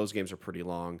those games are pretty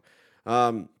long.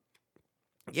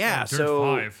 Yeah,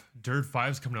 Dirt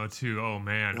 5's coming out too. Oh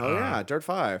man. Oh yeah, Dirt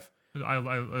 5. I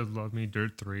love me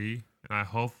Dirt 3, and I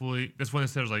hopefully this one that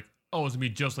says like, oh, it's gonna be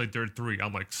just like Dirt 3.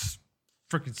 I'm like,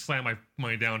 freaking slam my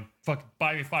money down. Fuck,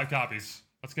 buy me 5 copies.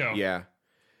 Let's go. Yeah.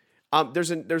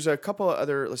 There's a couple of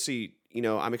other. Let's see.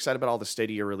 I'm excited about all the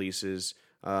Stadia releases.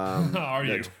 Are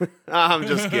you? I'm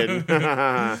just kidding.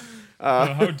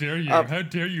 How dare you? How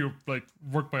dare you like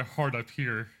work my heart up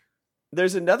here?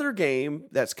 There's another game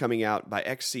that's coming out by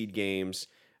Xseed Games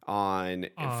for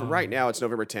right now. It's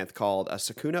November 10th called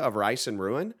Sakuna of Rice and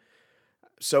Ruin.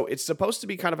 So it's supposed to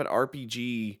be kind of an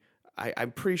RPG.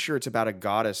 I'm pretty sure it's about a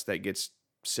goddess that gets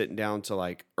sitting down to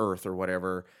like Earth or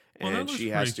whatever. And she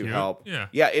has to help. Yeah.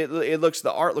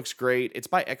 The art looks great. It's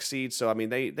by Xseed, so I mean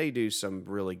they do some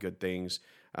really good things.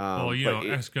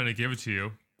 X's gonna give it to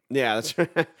you. Yeah,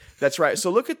 that's right. So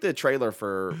look at the trailer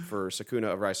for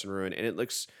Sakuna of Rice and Ruin, and it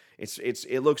looks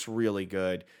really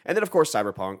good. And then of course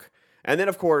Cyberpunk, and then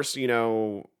of course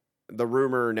the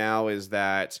rumor now is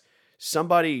that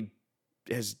somebody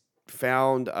has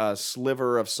found a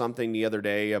sliver of something the other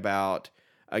day about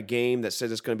a game that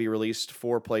says it's going to be released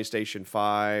for PlayStation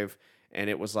 5, and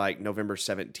it was like November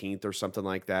 17th or something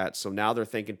like that. So now they're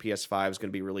thinking PS5 is going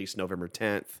to be released November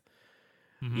 10th.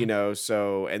 You know,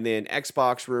 so, and then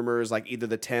Xbox rumors like either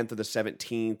the 10th or the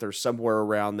 17th or somewhere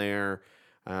around there.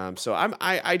 So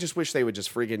I just wish they would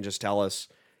just freaking just tell us,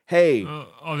 hey,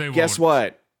 They guess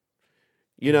won't. what?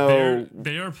 You know,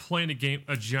 they are playing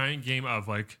a giant game of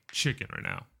like chicken right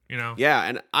now. You know. Yeah,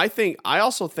 and I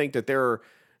also think that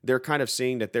they're kind of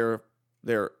seeing that their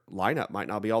lineup might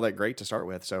not be all that great to start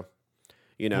with. So,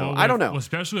 you know, I don't know. Well,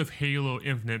 especially with Halo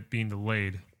Infinite being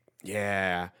delayed.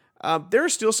 Yeah. There are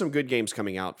still some good games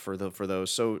coming out for those.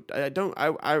 So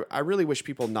I really wish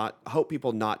hope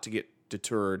people not to get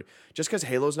deterred. Just because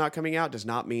Halo's not coming out does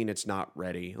not mean it's not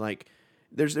ready. Like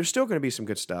there's still going to be some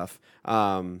good stuff.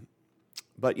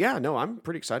 But yeah, no, I'm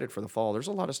pretty excited for the fall. There's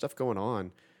a lot of stuff going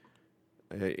on.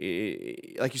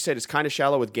 Like you said, it's kind of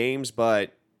shallow with games,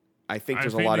 but I think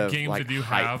there's a lot of games like that you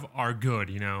hype. have are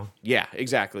good. You know. Yeah,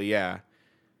 exactly. Yeah.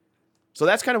 So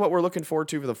that's kind of what we're looking forward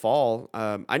to for the fall.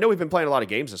 I know we've been playing a lot of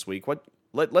games this week.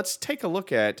 Let's take a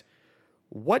look at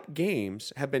what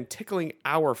games have been tickling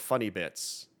our funny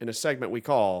bits in a segment we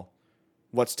call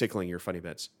 "What's Tickling Your Funny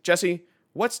Bits." Jesse,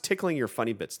 what's tickling your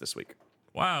funny bits this week?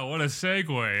 Wow, what a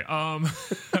segue.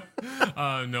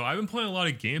 No, I've been playing a lot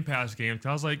of Game Pass games.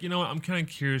 I was like, you know what? I'm kind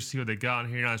of curious to see what they got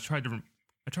in here. And I tried a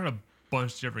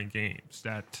bunch of different games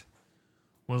that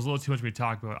was a little too much to be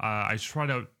talked about. I tried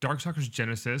out Darkstalkers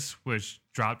Genesis, which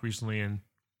dropped recently, and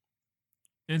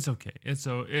it's okay.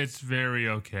 It's very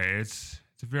okay. It's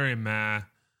very meh.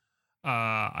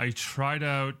 I tried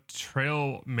out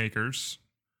Trail Makers,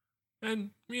 and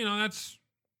you know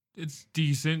it's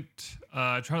decent.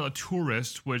 I tried out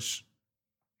Tourist, which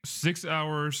 6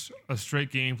 hours of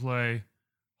straight gameplay,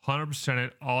 100%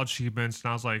 it, all achievements, and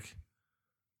I was like,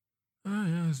 oh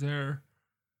yeah, it's there.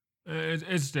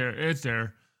 It's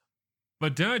there.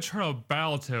 But then I tried out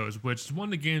Battletoads, which is one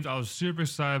of the games I was super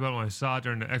excited about when I saw it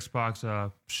during the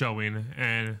Xbox showing,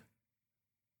 and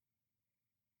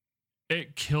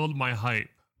it killed my hype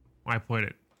when I played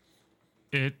it.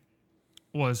 It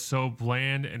was so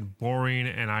bland and boring,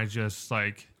 and I just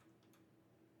like,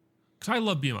 because I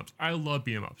love beat 'em ups. I love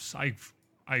beat 'em ups. I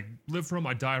live for them.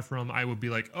 I die for them. I would be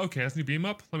like, okay, that's a new beat 'em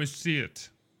up. Let me see it.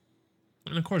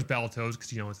 And of course, Battletoads,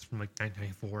 because you know it's from like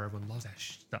 1994. Everyone loves that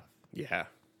stuff. Yeah.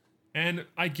 And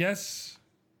I guess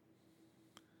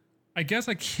I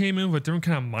came in with a different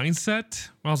kind of mindset.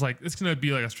 I was like, it's gonna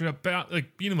be like a straight up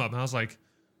beat 'em up, and I was like,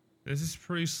 this is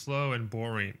pretty slow and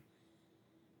boring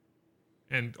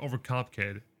and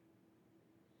overcomplicated.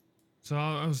 So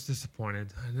I was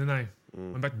disappointed, and then I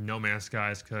went back to No Man's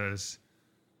Skies because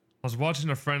I was watching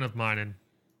a friend of mine and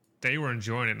they were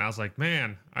enjoying it, and I was like,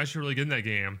 man, I should really get in that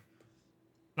game.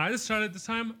 And I decided this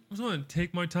time I was going to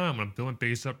take my time. I'm building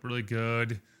base up really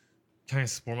good, kind of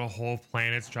explore my whole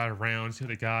planets, drive around, see what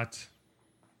they got.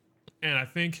 And I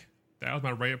think that was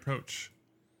my right approach.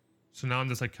 So now I'm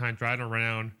just like kind of driving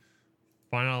around,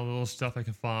 finding all the little stuff I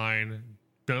can find,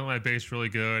 building my base really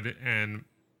good, and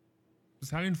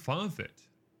just having fun with it.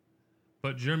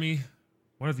 But Jeremy,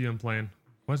 what have you been playing?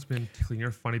 What's been tickling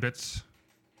your funny bits?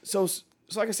 So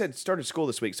like I said, started school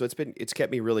this week, so it's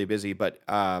kept me really busy. But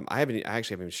I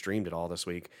actually haven't streamed at all this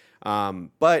week.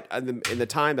 But in the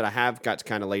time that I have got to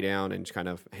kind of lay down and kind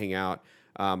of hang out,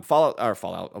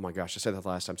 Fallout. Oh my gosh, I said that the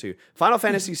last time too. Final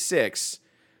Fantasy VI.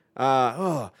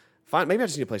 Maybe I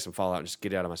just need to play some Fallout and just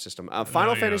get it out of my system.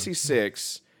 Final Fantasy VI.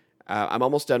 I'm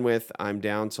almost done with. I'm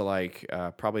down to like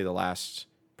probably the last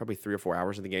 3 or 4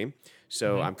 hours of the game.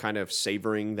 So I'm kind of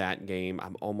savoring that game.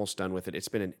 I'm almost done with it. It's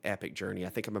been an epic journey. I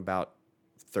think I'm about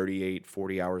 38,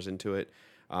 40 hours into it.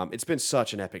 It's been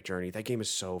such an epic journey. That game is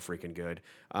so freaking good.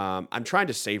 I'm trying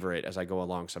to savor it as I go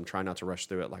along, so I'm trying not to rush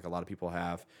through it like a lot of people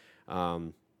have.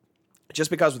 Just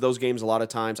because with those games, a lot of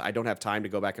times I don't have time to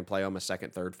go back and play them a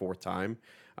second, third, fourth time.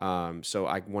 So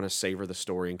I want to savor the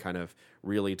story and kind of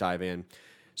really dive in.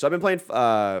 So I've been playing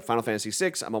Final Fantasy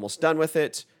VI. I'm almost done with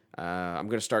it. I'm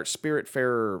going to start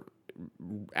Spiritfarer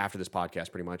after this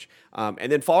podcast, pretty much.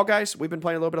 And then Fall Guys. We've been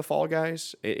playing a little bit of Fall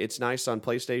Guys. It's nice on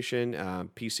PlayStation,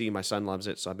 PC. My son loves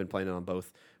it, so I've been playing it on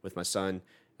both with my son.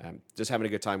 Just having a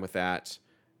good time with that.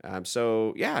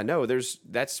 So yeah, no,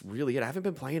 that's really it. I haven't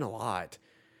been playing a lot,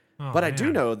 but man. I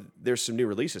do know there's some new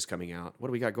releases coming out. What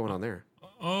do we got going on there?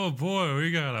 Oh boy,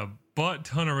 we got a butt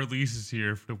ton of releases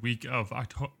here for the week of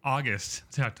August.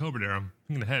 It's October there. I'm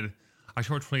thinking ahead.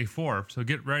 October 24th. So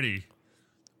get ready.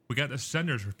 We got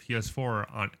Ascenders for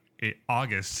PS4 on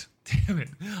August. Damn it.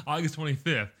 August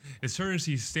 25th.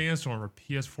 Insurgency Sandstorm for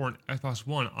PS4 and Xbox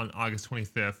One on August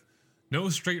 25th. No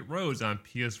Straight Roads on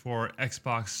PS4,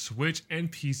 Xbox, Switch,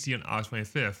 and PC on August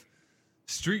 25th.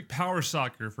 Street Power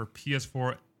Soccer for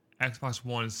PS4, Xbox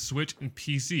One, Switch, and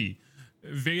PC.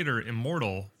 Vader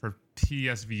Immortal for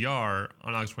PSVR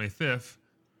on August 25th.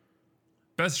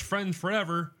 Best Friend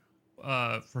Forever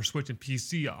for Switch and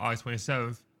PC on August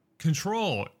 27th.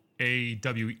 Control,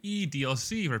 AWE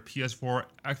DLC for PS4,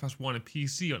 Xbox One, and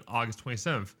PC on August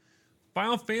 27th.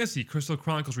 Final Fantasy Crystal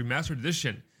Chronicles Remastered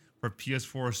Edition for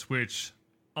PS4, Switch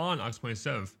on August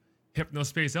 27th.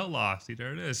 Hypnospace Outlaw, see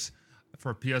there it is,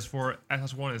 for PS4,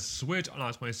 Xbox One, and Switch on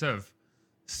August 27th.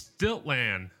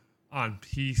 Stiltland on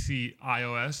PC,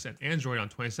 iOS, and Android on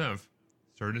 27th.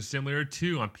 Surgeon Simulator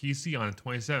 2 on PC on the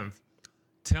 27th.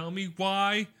 Tell me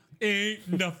why ain't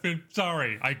nothing.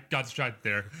 Sorry, I got distracted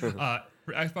there. For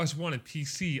Xbox One and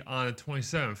PC on the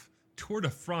 27th. Tour de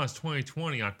France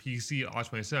 2020 on PC on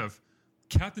August 27th.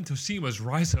 Captain Toshima's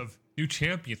Rise of New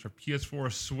Champions for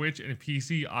PS4, Switch, and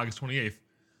PC August 28th.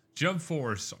 Jump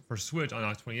Force for Switch on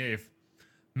August 28th.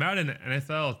 Madden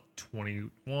NFL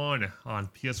 21 on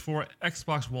PS4,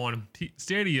 Xbox One,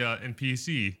 Stadia, and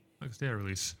PC. Like Stadia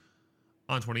release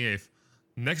on 28th.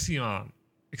 Nexion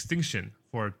Extinction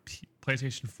for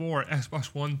PlayStation 4,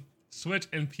 Xbox One, Switch,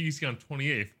 and PC on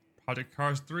 28th. Project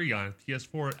Cars 3 on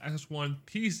PS4, Xbox One,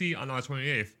 PC on August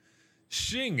 28th.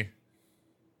 Shing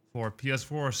for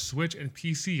PS4, Switch, and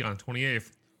PC on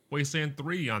 28th. Wasteland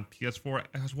 3 on PS4,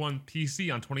 Xbox One,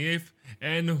 PC on 28th,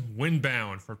 and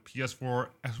Windbound for PS4,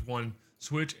 Xbox One,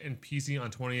 Switch, and PC on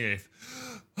 28th.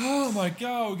 Oh my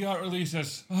god, we got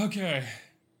releases. Okay.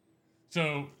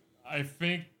 So, I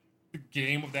think the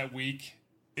game of that week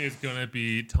is gonna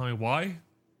be Tell Me Why.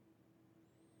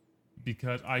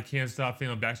 Because I can't stop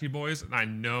thinking of Backstreet Boys, and I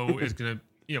know it's gonna,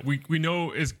 we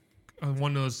know it's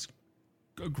one of those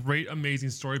great, amazing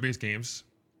story-based games.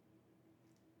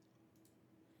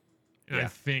 And I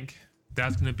think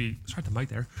that's going to be, sorry the mic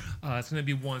there. It's going to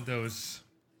be one of those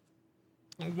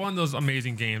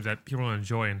amazing games that people will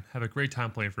enjoy and have a great time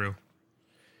playing through.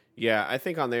 Yeah, I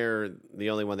think on there, the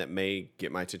only one that may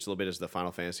get my attention a little bit is the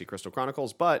Final Fantasy Crystal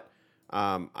Chronicles, but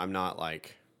I'm not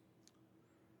like,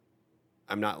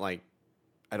 I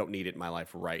don't need it in my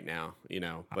life right now,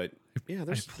 but yeah,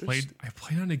 I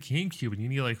played on the GameCube, and you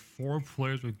need like 4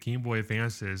 players with Game Boy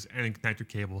Advances and connector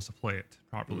cables to play it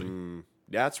properly.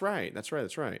 That's right.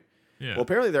 Yeah. Well,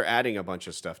 apparently they're adding a bunch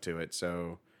of stuff to it,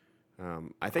 so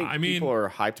I think people are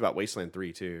hyped about Wasteland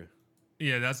 3 too.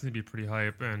 Yeah, that's going to be pretty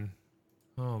hype, and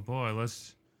oh boy,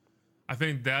 I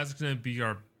think that's going to be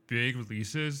our big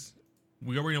releases.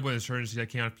 We already know about Insurgency that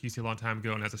came out on PC a long time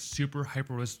ago, and that's a super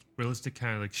hyper-realistic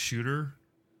kind of like shooter,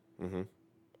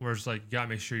 where it's like, you got to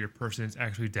make sure your person is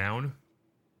actually down,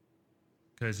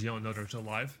 because you don't know they're still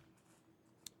alive.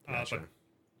 Gotcha. But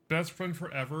Best Friend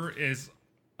Forever is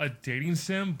a dating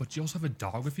sim, but you also have a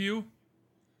dog with you.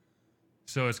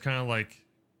 So it's kind of like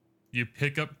you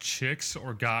pick up chicks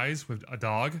or guys with a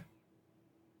dog.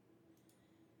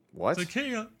 What? It's like,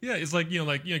 hey, it's like,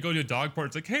 go to a dog park.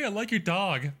 It's like, hey, I like your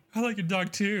dog. I like your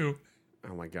dog too.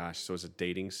 Oh my gosh. So it's a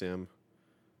dating sim?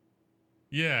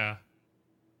 Yeah.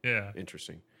 Yeah.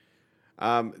 Interesting.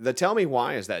 The Tell Me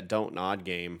Why is that Don't Nod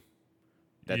game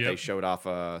that they showed off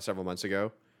several months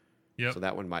ago. Yep. So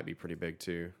that one might be pretty big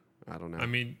too. I don't know. I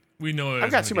mean, we know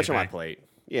I've got too much on my plate.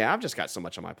 Yeah, I've just got so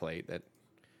much on my plate that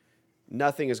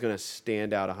nothing is going to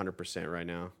stand out 100% right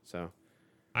now. So,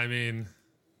 I mean,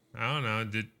 I don't know.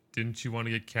 Didn't you want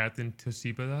to get Captain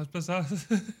Toshiba?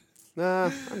 Nah,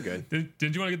 I'm good.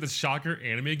 Didn't you want to get the Shocker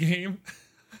anime game?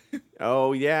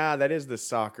 Oh yeah, that is the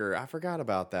soccer. I forgot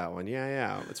about that one.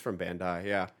 Yeah. It's from Bandai.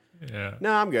 Yeah. Yeah.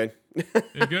 No, I'm good.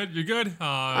 You're good? You're good?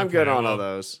 I'm good on all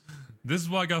those. This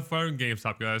is why I got fired in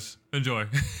GameStop, guys. Enjoy.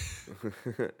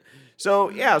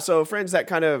 So friends, that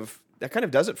kind of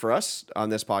does it for us on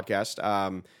this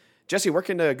podcast. Jesse, where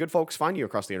can the good folks find you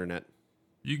across the internet?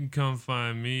 You can come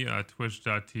find me at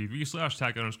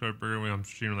twitch.tv/tag_burger when I'm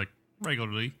streaming like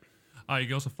regularly. You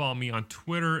can also follow me on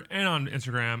Twitter and on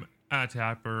Instagram at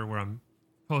Tapper, where I'm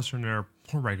posting there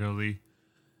more regularly.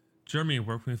 Jeremy,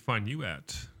 where can we find you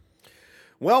at?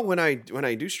 Well, when I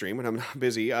do stream, when I'm not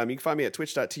busy, you can find me at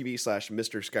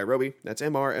twitch.tv/MrSkyroby. That's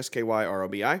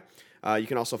MrSkyrobi. You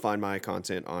can also find my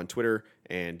content on Twitter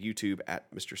and YouTube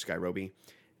at Mr. Skyroby.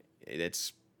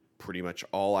 It's pretty much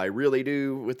all I really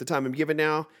do with the time I'm given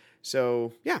now.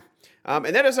 So, yeah. And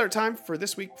that is our time for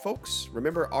this week, folks.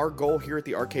 Remember, our goal here at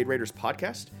the Arcade Raiders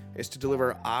podcast is to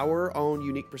deliver our own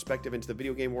unique perspective into the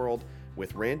video game world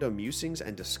with random musings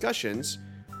and discussions.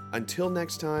 Until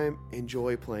next time,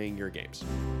 enjoy playing your games.